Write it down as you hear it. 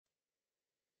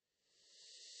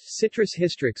Citrus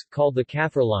hystrix, called the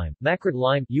Kaffir lime, Macrat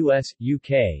lime US,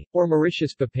 UK, or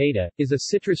Mauritius papaya, is a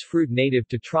citrus fruit native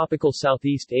to tropical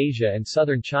Southeast Asia and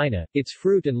southern China. Its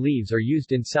fruit and leaves are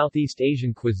used in Southeast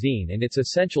Asian cuisine and its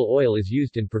essential oil is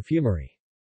used in perfumery.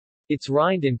 Its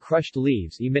rind and crushed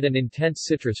leaves emit an intense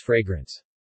citrus fragrance.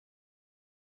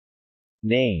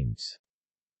 Names.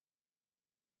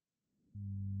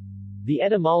 The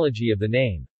etymology of the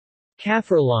name,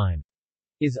 Kaffir lime,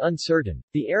 is uncertain.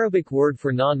 The Arabic word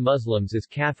for non-Muslims is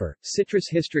Kaffir. Citrus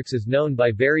hystrix is known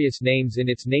by various names in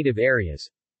its native areas.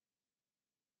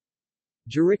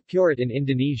 Jeruk purut in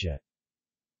Indonesia.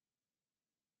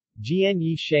 Jian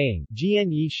Yi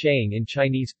Shaying in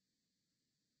Chinese.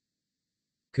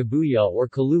 Cabuyao or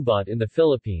Kalubat in the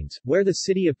Philippines, where the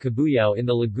city of Cabuyao in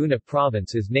the Laguna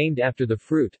province is named after the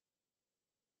fruit.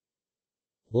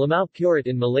 Lamau purut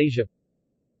in Malaysia.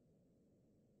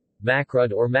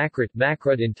 Makrud or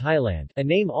Makrud in Thailand, a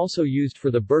name also used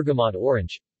for the bergamot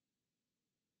orange.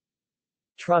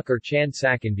 Truc or Chan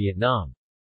Sac in Vietnam.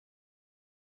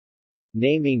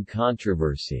 Naming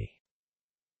controversy.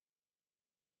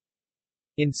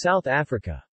 In South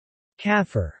Africa,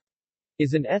 Kaffir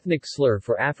is an ethnic slur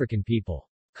for African people.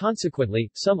 Consequently,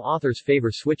 some authors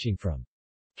favor switching from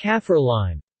Kaffir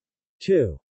lime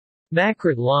to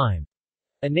Macrat lime,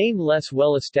 a name less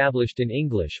well established in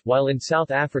English, while in South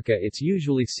Africa it's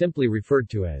usually simply referred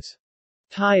to as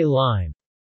Thai lime.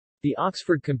 The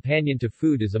Oxford Companion to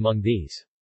Food is among these.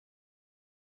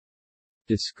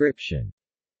 Description.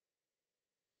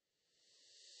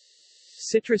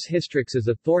 Citrus hystrix is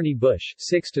a thorny bush,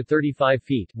 6 to 35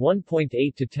 feet,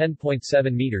 1.8 to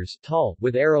 10.7 meters tall,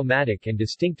 with aromatic and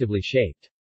distinctively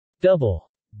shaped double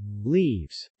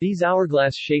leaves. These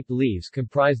hourglass-shaped leaves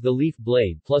comprise the leaf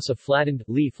blade plus a flattened,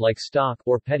 leaf-like stalk,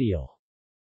 or petiole.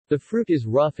 The fruit is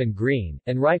rough and green,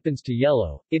 and ripens to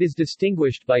yellow. It is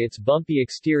distinguished by its bumpy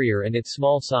exterior and its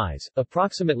small size,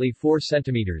 approximately 4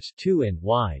 centimeters 2 in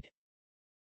wide.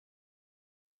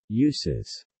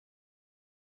 Uses.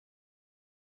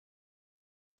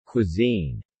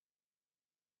 Cuisine.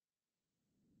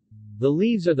 The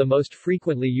leaves are the most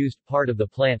frequently used part of the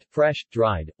plant, fresh,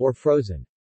 dried, or frozen.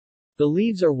 The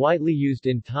leaves are widely used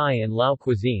in Thai and Lao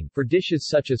cuisine, for dishes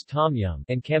such as tom yum,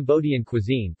 and Cambodian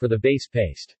cuisine, for the base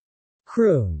paste,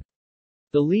 kroon.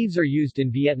 The leaves are used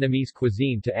in Vietnamese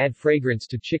cuisine to add fragrance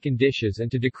to chicken dishes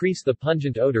and to decrease the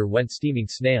pungent odor when steaming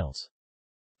snails.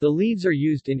 The leaves are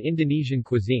used in Indonesian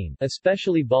cuisine,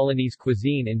 especially Balinese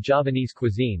cuisine and Javanese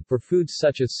cuisine, for foods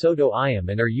such as soto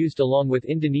ayam and are used along with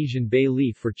Indonesian bay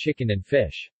leaf for chicken and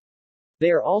fish.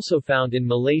 They are also found in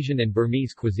Malaysian and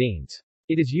Burmese cuisines.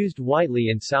 It is used widely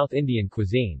in South Indian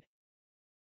cuisine.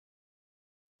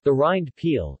 The rind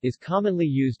peel is commonly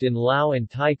used in Lao and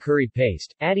Thai curry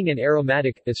paste, adding an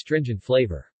aromatic, astringent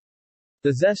flavor.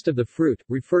 The zest of the fruit,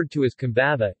 referred to as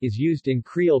kambava, is used in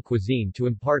Creole cuisine to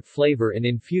impart flavor in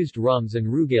infused rums and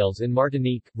rugales in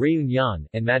Martinique, Réunion,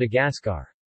 and Madagascar.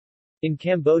 In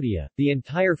Cambodia, the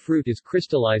entire fruit is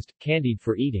crystallized, candied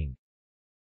for eating.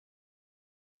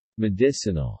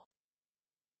 Medicinal.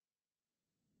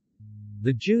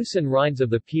 The juice and rinds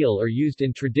of the peel are used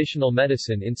in traditional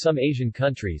medicine in some Asian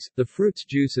countries. The fruit's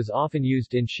juice is often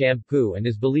used in shampoo and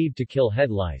is believed to kill head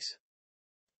lice.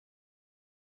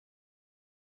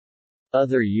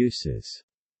 Other uses.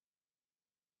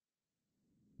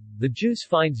 The juice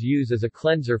finds use as a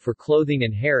cleanser for clothing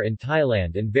and hair in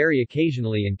Thailand and very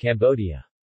occasionally in Cambodia.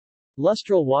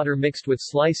 Lustral water mixed with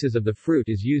slices of the fruit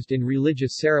is used in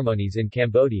religious ceremonies in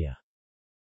Cambodia.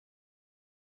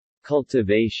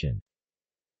 Cultivation.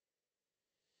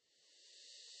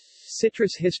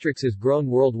 Citrus hystrix is grown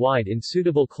worldwide in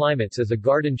suitable climates as a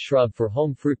garden shrub for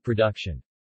home fruit production.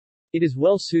 It is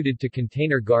well suited to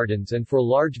container gardens and for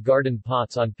large garden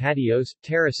pots on patios,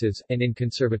 terraces, and in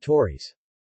conservatories.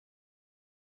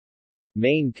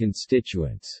 Main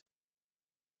constituents.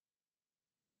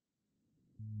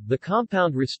 The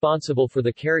compound responsible for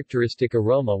the characteristic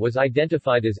aroma was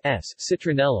identified as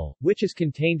citronellol, which is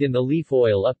contained in the leaf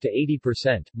oil up to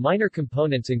 80%. Minor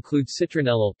components include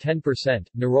citronellol 10%,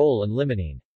 nerol and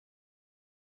limonene.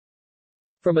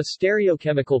 From a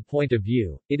stereochemical point of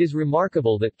view, it is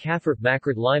remarkable that Kaffir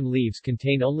Macrat lime leaves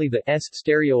contain only the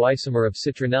stereoisomer of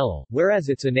citronellol, whereas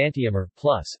its enantiomer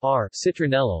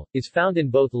citronellol is found in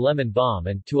both lemon balm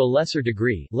and, to a lesser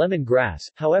degree, lemon grass.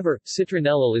 However,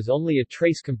 citronellol is only a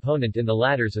trace component in the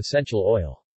latter's essential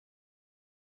oil.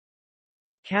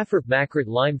 Kaffir Macrat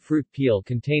lime fruit peel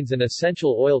contains an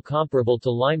essential oil comparable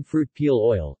to lime fruit peel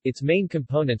oil. Its main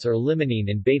components are limonene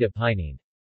and beta-pinene.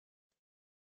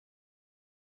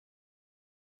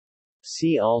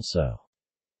 See also: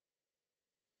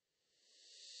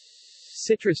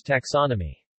 Citrus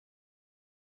taxonomy.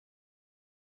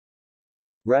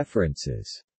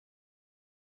 References